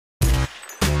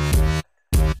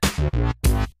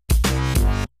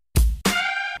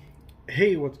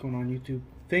Hey, what's going on YouTube?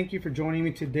 Thank you for joining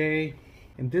me today.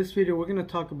 In this video we're going to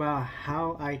talk about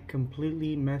how I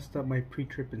completely messed up my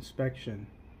pre-trip inspection.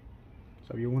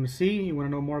 So if you want to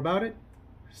know more about it,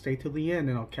 stay till the end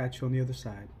and I'll catch you on the other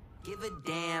side. Give a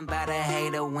damn about a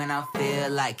hater when I feel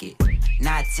like it.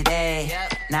 Not today,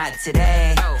 not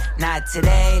today, not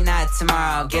today, not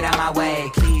tomorrow. Get out my way,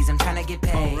 please, I'm trying to get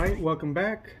paid. Alright, welcome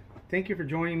back. Thank you for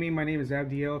joining me. My name is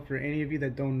Abdiel, for any of you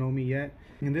that don't know me yet.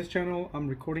 In this channel, I'm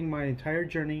recording my entire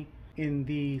journey in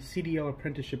the CDL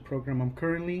apprenticeship program. I'm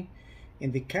currently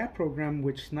in the CAP program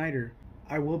with Snyder.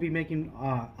 I will be making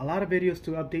a lot of videos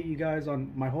to update you guys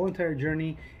on my whole entire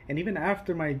journey, and even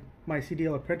after my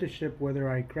CDL apprenticeship, whether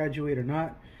I graduate or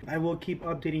not, I will keep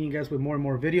updating you guys with more and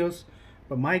more videos.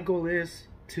 But my goal is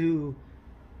to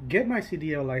get my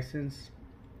CDL license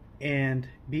and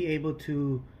be able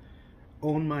to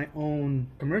own my own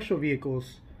commercial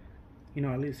vehicles, you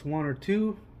know, at least one or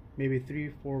two, maybe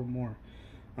 3, 4 more.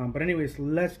 But anyways,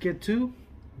 let's get to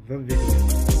the video.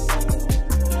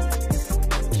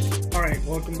 Alright,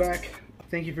 welcome back.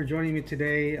 Thank you for joining me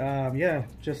today. Yeah,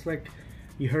 just like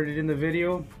you heard it in the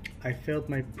video, I failed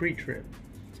my pre-trip.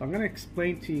 So I'm going to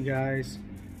explain to you guys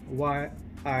what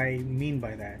I mean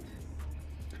by that.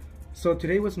 So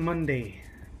today was Monday.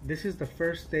 This is the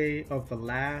first day of the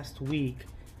last week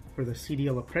for the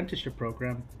CDL apprenticeship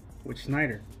program with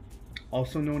Snyder,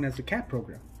 also known as the CAP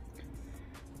program.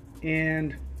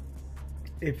 And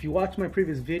if you watch my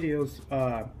previous videos,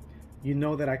 you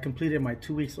know that I completed my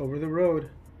 2 weeks over the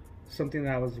road, something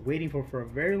that I was waiting for a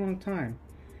very long time,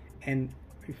 and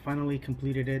I finally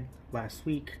completed it last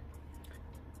week.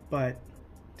 But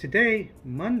today,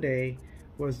 Monday,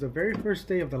 was the very first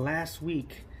day of the last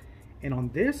week, and on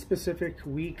this specific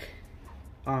week,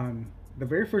 the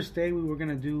very first day we were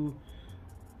gonna do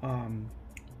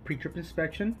pre-trip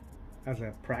inspection as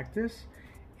a practice,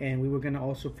 and we were gonna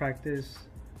also practice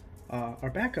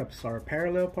our backups, our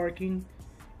parallel parking,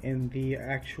 and the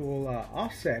actual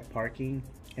offset parking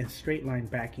and straight line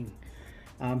backing.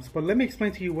 But let me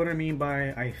explain to you what I mean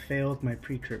by I failed my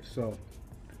pre-trip. So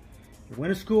I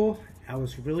went to school. I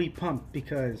was really pumped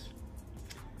because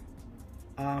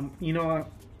you know,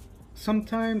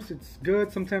 sometimes it's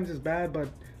good, sometimes it's bad, but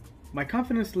my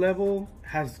confidence level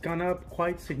has gone up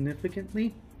quite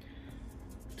significantly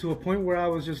to a point where I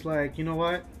was just like, you know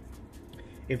what,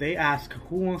 if they ask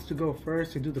who wants to go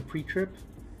first to do the pre-trip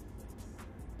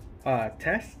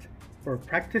test or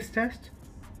practice test,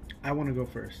 I want to go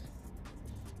first.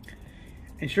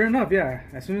 And sure enough, yeah,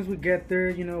 as soon as we get there,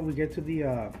 you know, we get to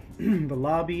the the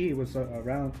lobby. It was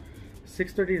around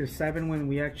 6:30 to 7 when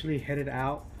we actually headed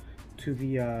out to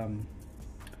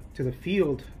the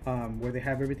field where they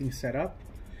have everything set up.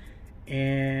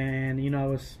 And you know, I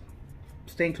was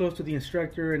staying close to the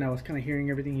instructor and I was kind of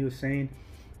hearing everything he was saying,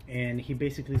 and he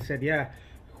basically said, yeah,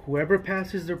 whoever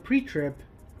passes their pre-trip,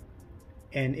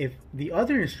 and if the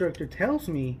other instructor tells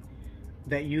me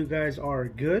that you guys are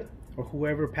good, or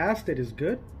whoever passed it is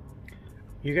good,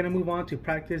 you're gonna move on to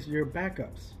practice your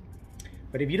backups.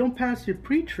 But if you don't pass your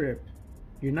pre-trip,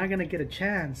 you're not gonna get a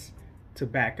chance to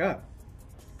back up,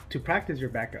 to practice your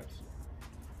backups.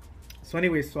 So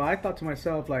anyway, so I thought to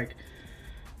myself, like,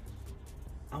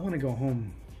 I want to go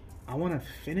home. I want to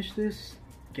finish this,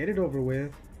 get it over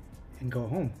with, and go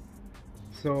home.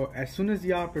 So as soon as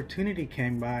the opportunity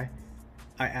came by,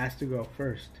 I asked to go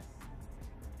first.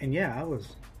 And yeah, I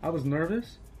was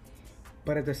nervous,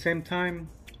 but at the same time,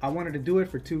 I wanted to do it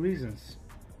for 2 reasons.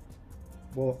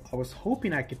 Well, I was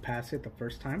hoping I could pass it the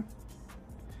first time,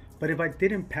 but if I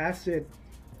didn't pass it,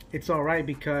 it's alright,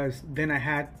 because then I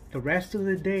had the rest of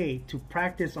the day to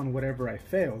practice on whatever I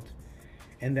failed.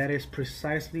 And that is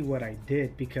precisely what I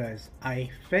did, because I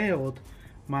failed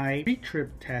my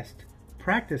pre-trip test,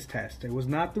 practice test. It was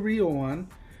not the real one,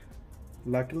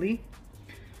 luckily,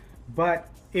 but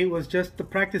it was just the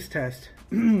practice test.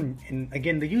 And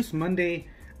again, they use Monday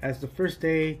as the first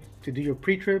day to do your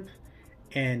pre-trip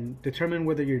and determine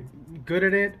whether you're good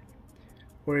at it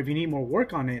or if you need more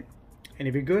work on it. And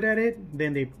if you're good at it,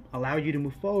 then they allow you to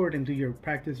move forward and do your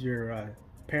practice, your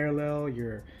parallel,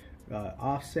 your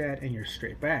offset, and your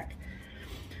straight back.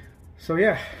 So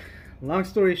yeah, long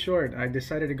story short, I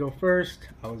decided to go first.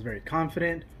 I was very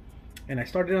confident, and I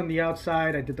started on the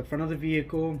outside. I did the front of the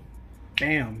vehicle.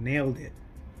 Bam, nailed it.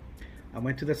 I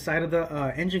went to the side of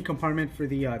the engine compartment for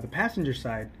the passenger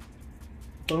side.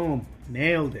 Boom,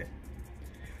 nailed it.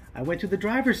 I went to the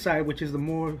driver's side, which is the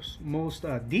most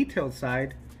detailed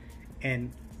side,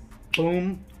 and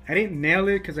boom, I didn't nail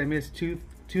it because I missed two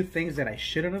things that I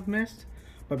shouldn't have missed,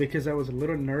 but because I was a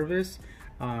little nervous,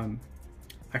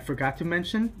 I forgot to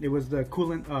mention it was the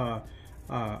coolant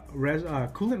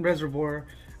reservoir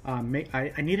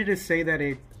I needed to say that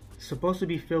it's supposed to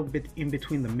be filled in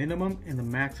between the minimum and the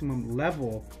maximum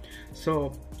level.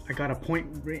 So I got a point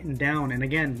written down. And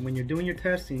again, when you're doing your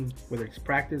testing, whether it's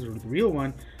practice or the real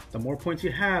one, the more points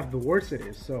you have, the worse it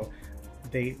is. So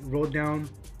they wrote down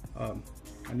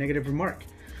a negative remark.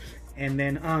 And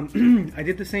then I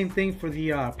did the same thing for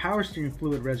the power steering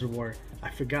fluid reservoir. I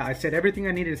forgot. I said everything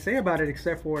I needed to say about it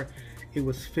except for it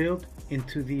was filled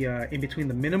into the in between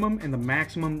the minimum and the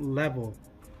maximum level.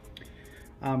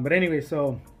 But anyway,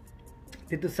 so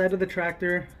did the side of the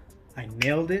tractor. I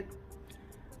nailed it.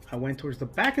 I went towards the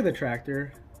back of the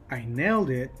tractor. I nailed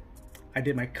it. I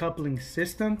did my coupling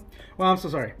system. Well, I'm so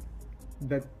sorry.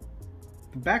 The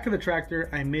back of the tractor,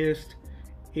 I missed.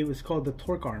 It was called the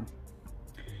torque arm.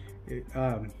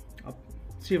 I'll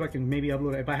see if I can maybe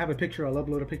upload it. If I have a picture, I'll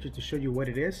upload a picture to show you what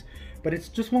it is. But it's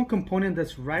just one component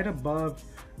that's right above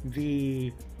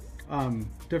the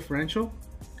differential.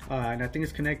 And I think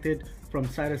it's connected from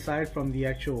side to side from the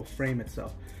actual frame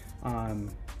itself.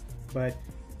 But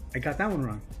I got that one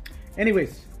wrong.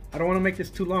 Anyways, I don't want to make this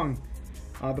too long.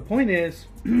 The point is,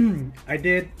 I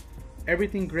did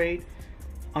everything great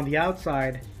on the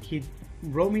outside. He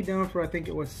wrote me down for, I think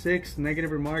it was 6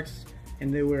 negative remarks,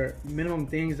 and they were minimum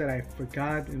things that I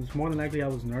forgot. It was more than likely I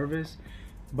was nervous,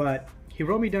 but he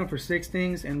wrote me down for 6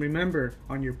 things. And remember,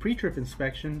 on your pre-trip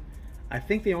inspection, I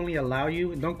think they only allow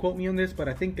you, and don't quote me on this, but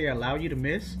I think they allow you to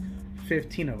miss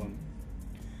 15 of them.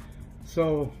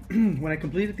 So when I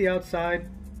completed the outside,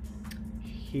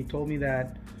 he told me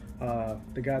that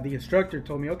the instructor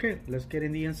told me, okay, let's get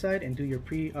in the inside and do your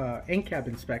end cap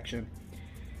inspection.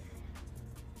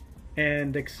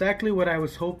 And exactly what I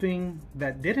was hoping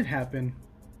that didn't happen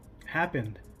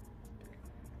happened.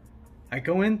 I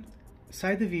go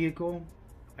inside the vehicle,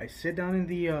 I sit down in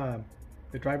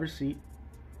the driver's seat,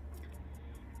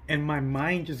 and my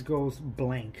mind just goes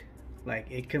blank. Like,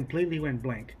 it completely went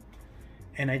blank,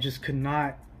 and I just could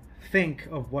not think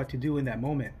of what to do in that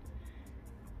moment.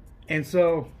 And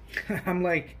so I'm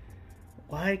like,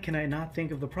 why can I not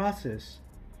think of the process?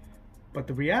 But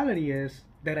the reality is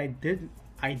that I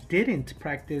didn't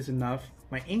practice enough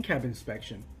my in-cab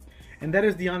inspection. And that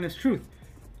is the honest truth.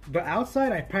 The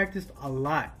outside, I practiced a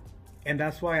lot, and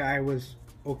that's why I was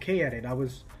okay at it. I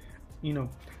was,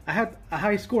 I had a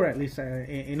high score, at least,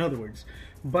 in other words.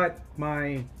 But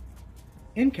my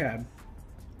in-cab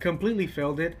completely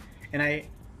failed it, and I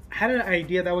had an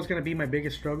idea that was going to be my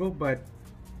biggest struggle, but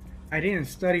I didn't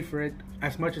study for it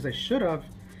as much as I should have.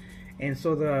 And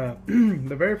so the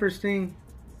very first thing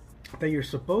that you're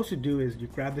supposed to do is you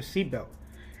grab the seatbelt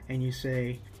and you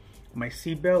say, my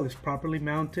seatbelt is properly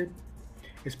mounted.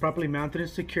 It's properly mounted and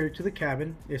secured to the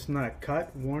cabin. It's not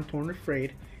cut, worn, torn, or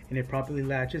frayed, and it properly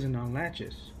latches and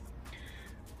unlatches.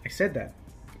 I said that.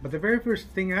 But the very first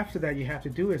thing after that you have to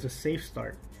do is a safe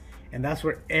start. And that's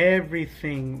where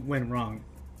everything went wrong.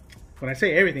 When I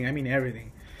say everything, I mean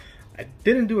everything. I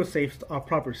didn't do a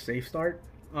proper safe start.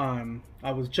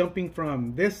 I was jumping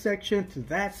from this section to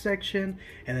that section,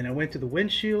 and then I went to the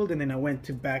windshield, and then I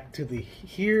went back to the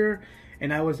here,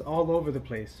 and I was all over the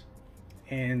place.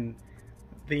 And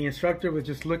the instructor was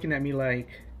just looking at me like,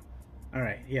 all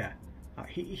right, yeah.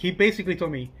 He basically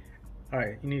told me, all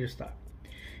right, you need to stop.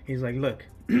 He's like, look,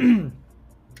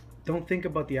 don't think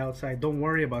about the outside. Don't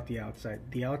worry about the outside.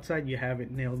 The outside, you have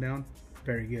it nailed down.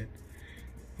 Very good.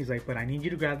 He's like, but I need you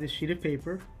to grab this sheet of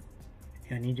paper,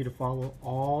 and I need you to follow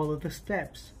all of the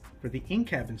steps for the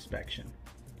in-cab inspection.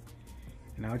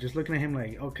 And I was just looking at him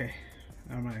like, okay.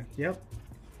 I'm like, yep.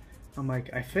 I'm like,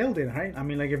 I failed it, right? I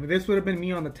mean, like, if this would have been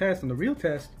me on the test, on the real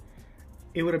test,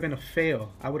 it would have been a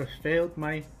fail. I would have failed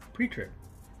my pre-trip.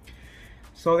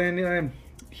 So then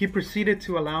he proceeded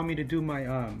to allow me to do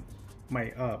my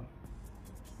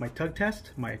my tug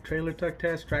test, my trailer tug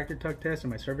test, tractor tug test,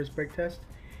 and my service brake test,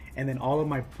 and then all of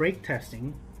my brake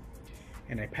testing,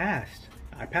 and I passed.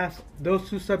 I passed those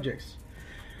 2 subjects.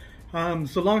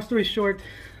 So long story short,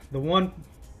 the one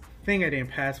thing I didn't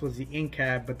pass was the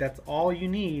in-cab, but that's all you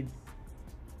need.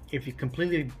 If you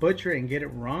completely butcher it and get it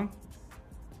wrong,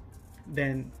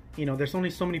 then there's only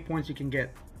so many points you can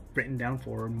get written down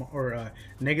for, or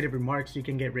negative remarks you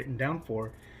can get written down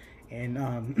for.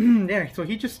 And yeah, so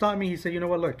he just stopped me. He said, you know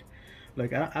what,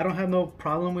 look, I don't have no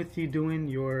problem with you doing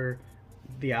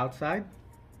the outside.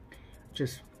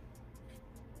 Just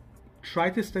try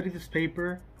to study this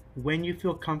paper. When you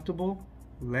feel comfortable,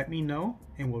 let me know,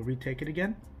 and we'll retake it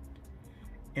again.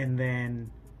 And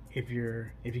then if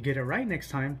you get it right next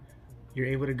time, you're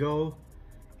able to go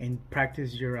and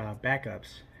practice your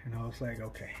backups. And I was like,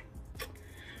 okay.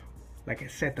 Like I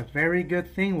said, the very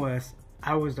good thing was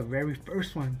I was the very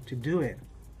first one to do it,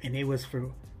 and it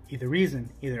either reason.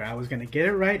 Either I was going to get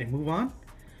it right and move on,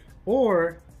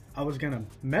 or I was going to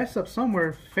mess up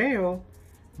somewhere, fail,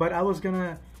 but I was going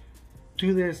to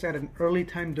do this at an early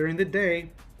time during the day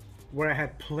where I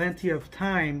had plenty of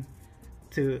time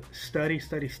to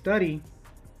study,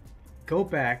 go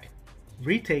back,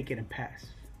 retake it, and pass.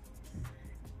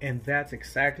 And that's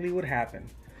exactly what happened.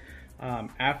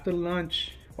 After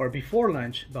lunch, or before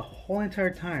lunch, the whole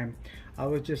entire time, I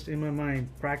was just in my mind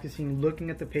practicing, looking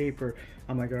at the paper.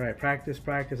 I'm like, all right, practice.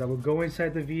 I would go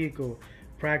inside the vehicle,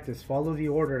 practice, follow the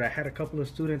order. I had a couple of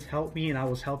students help me, and I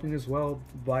was helping as well,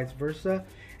 vice versa.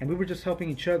 And we were just helping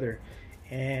each other.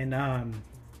 And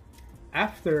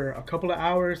after a couple of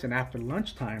hours and after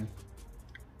lunchtime,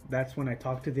 that's when I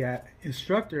talked to the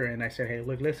instructor and I said, hey,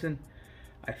 look, listen,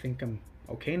 I think I'm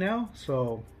okay now.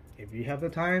 So if you have the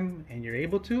time and you're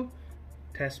able to,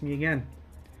 test me again.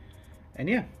 And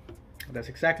yeah, that's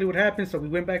exactly what happened. So we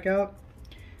went back out.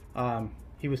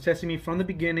 He was testing me from the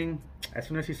beginning. As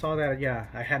soon as he saw that, yeah,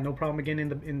 I had no problem again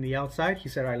in the outside, he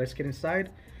said, all right, let's get inside.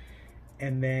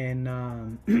 And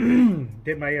then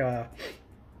did my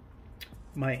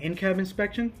my in-cab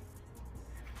inspection.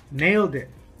 Nailed it.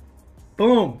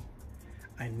 Boom.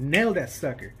 I nailed that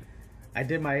sucker. I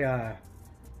did my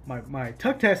my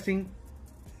tuck testing,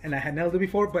 and I had nailed it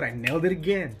before, but I nailed it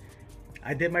again.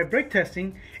 I did my brake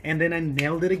testing, and then I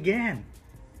nailed it again.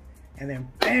 And then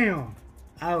bam,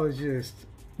 I was just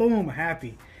boom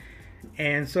happy.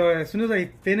 And so as soon as I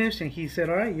finished and he said,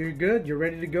 all right, you're good, you're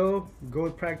ready to go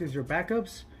practice your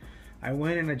backups, I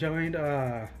went and I joined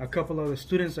a couple of the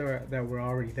students that were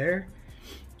already there.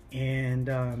 And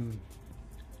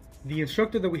the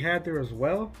instructor that we had there as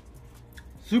well,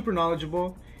 super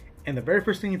knowledgeable. And the very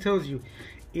first thing he tells you,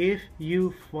 if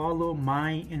you follow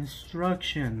my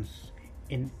instructions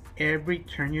in every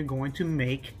turn you're going to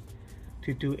make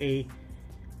to do a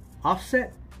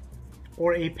offset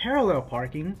or a parallel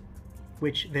parking,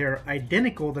 which they're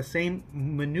identical, the same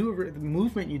maneuver, the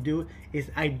movement you do is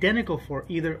identical for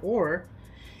either or.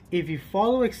 If you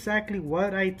follow exactly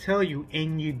what I tell you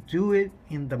and you do it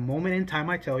in the moment in time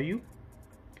I tell you,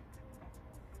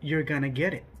 you're gonna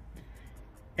get it.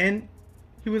 And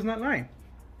he was not lying.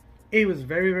 It was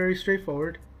very, very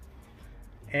straightforward.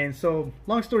 And so,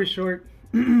 long story short,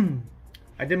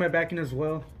 I did my backing as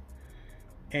well,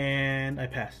 and I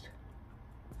passed.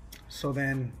 So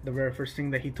then the very first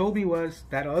thing that he told me was,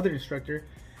 that other instructor,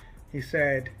 he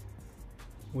said,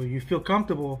 will you feel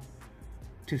comfortable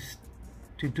to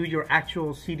do your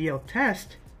actual CDL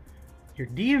test, your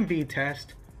DMV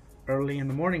test, early in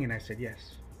the morning? And I said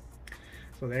yes.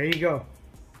 So there you go.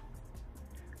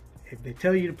 If they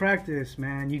tell you to practice,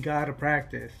 man, you gotta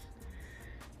practice.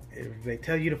 If they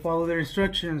tell you to follow their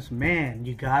instructions, man,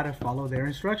 you gotta follow their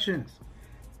instructions.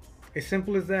 As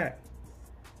simple as that.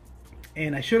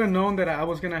 And I should have known that I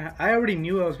already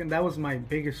knew I was gonna, that was my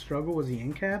biggest struggle, was the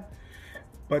in-cab.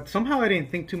 But somehow I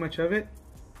didn't think too much of it.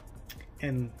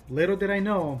 And little did I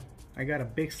know, I got a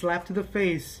big slap to the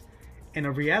face and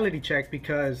a reality check,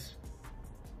 because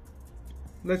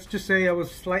let's just say I was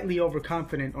slightly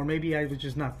overconfident, or maybe I was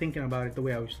just not thinking about it the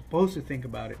way I was supposed to think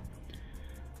about it.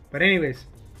 But anyways,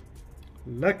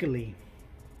 luckily,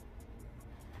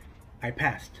 I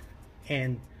passed.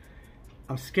 And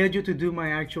I'm scheduled to do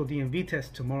my actual DMV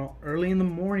test tomorrow early in the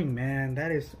morning, man.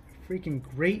 That is freaking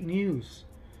great news.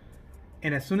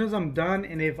 And as soon as I'm done,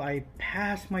 and if I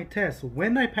pass my test,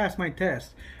 when I pass my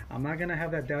test, I'm not gonna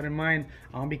have that doubt in mind.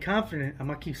 I'll be confident. I'm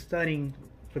gonna keep studying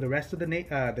for the rest of the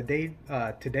day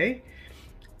today.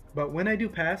 But when I do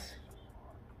pass,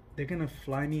 they're gonna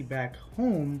fly me back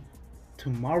home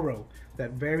tomorrow,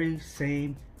 that very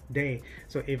same day.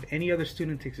 So if any other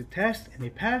student takes a test and they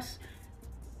pass,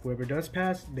 whoever does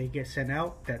pass, they get sent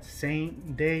out that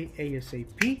same day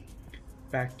ASAP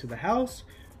back to the house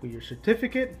with your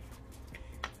certificate,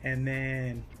 and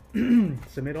then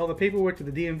submit all the paperwork to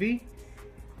the DMV,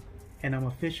 and I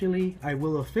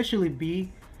will officially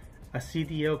be a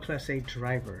CDL Class A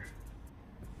driver.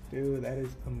 Dude, that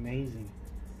is amazing.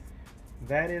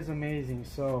 That is amazing.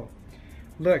 So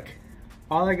look,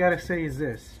 all I gotta say is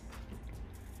this: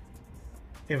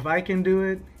 if I can do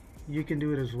it, you can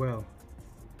do it as well.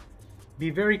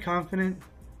 Be very confident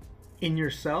in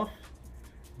yourself.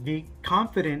 Be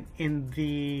confident in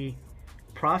the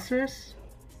process,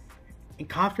 and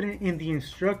confident in the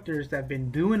instructors that have been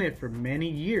doing it for many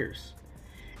years.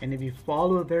 And if you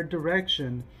follow their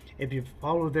direction, if you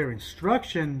follow their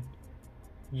instruction,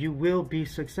 you will be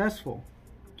successful.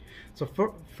 So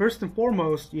first and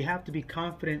foremost, you have to be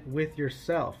confident with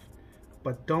yourself,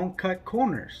 but don't cut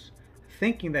corners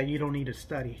thinking that you don't need to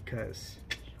study, because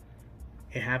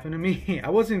it happened to me. I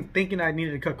wasn't thinking I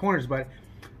needed to cut corners, but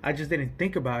I just didn't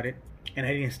think about it, and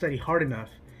I didn't study hard enough.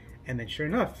 And then sure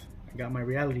enough, I got my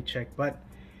reality check, but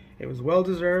it was well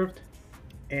deserved,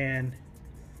 and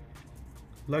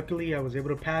luckily I was able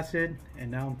to pass it,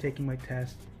 and now I'm taking my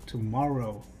test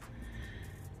tomorrow.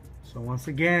 So once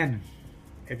again,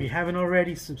 if you haven't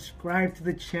already, subscribe to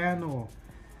the channel,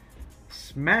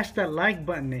 smash that like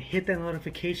button, and hit that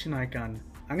notification icon.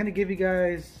 I'm gonna give you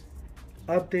guys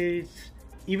updates.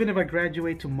 Even if I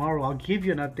graduate tomorrow, I'll give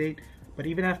you an update, but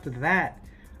even after that,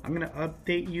 I'm gonna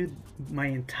update you my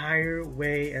entire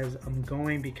way as I'm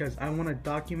going, because I want to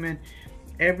document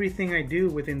everything I do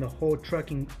within the whole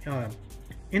trucking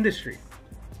industry.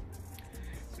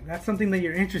 So that's something that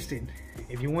you're interested in.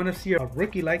 If you want to see a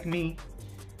rookie like me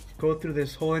go through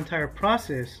this whole entire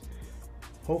process,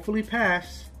 hopefully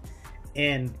pass,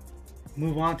 and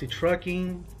move on to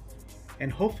trucking,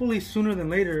 and hopefully sooner than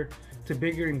later to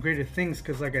bigger and greater things,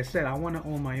 because like I said, I want to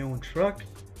own my own truck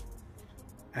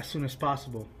as soon as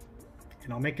possible,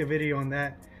 and I'll make a video on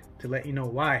that to let you know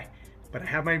why. But I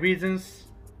have my reasons,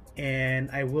 and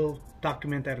I will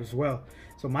document that as well.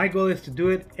 So my goal is to do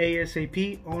it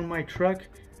ASAP, own my truck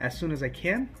as soon as I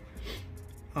can.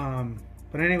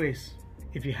 But anyways,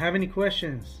 if you have any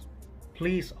questions,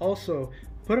 please also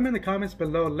put them in the comments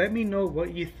below. Let me know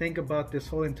what you think about this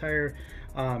whole entire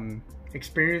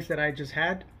experience that I just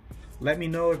had. Let me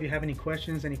know if you have any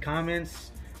questions, any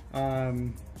comments,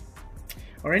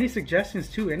 or any suggestions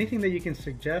too. Anything that you can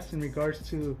suggest in regards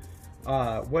to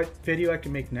what video I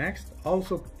can make next.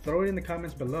 Also throw it in the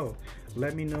comments below.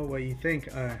 Let me know what you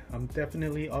think. I'm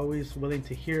definitely always willing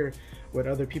to hear what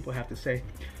other people have to say.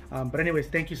 But anyways,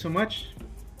 thank you so much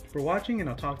for watching, and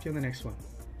I'll talk to you in the next one.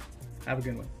 Have a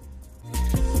good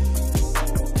one.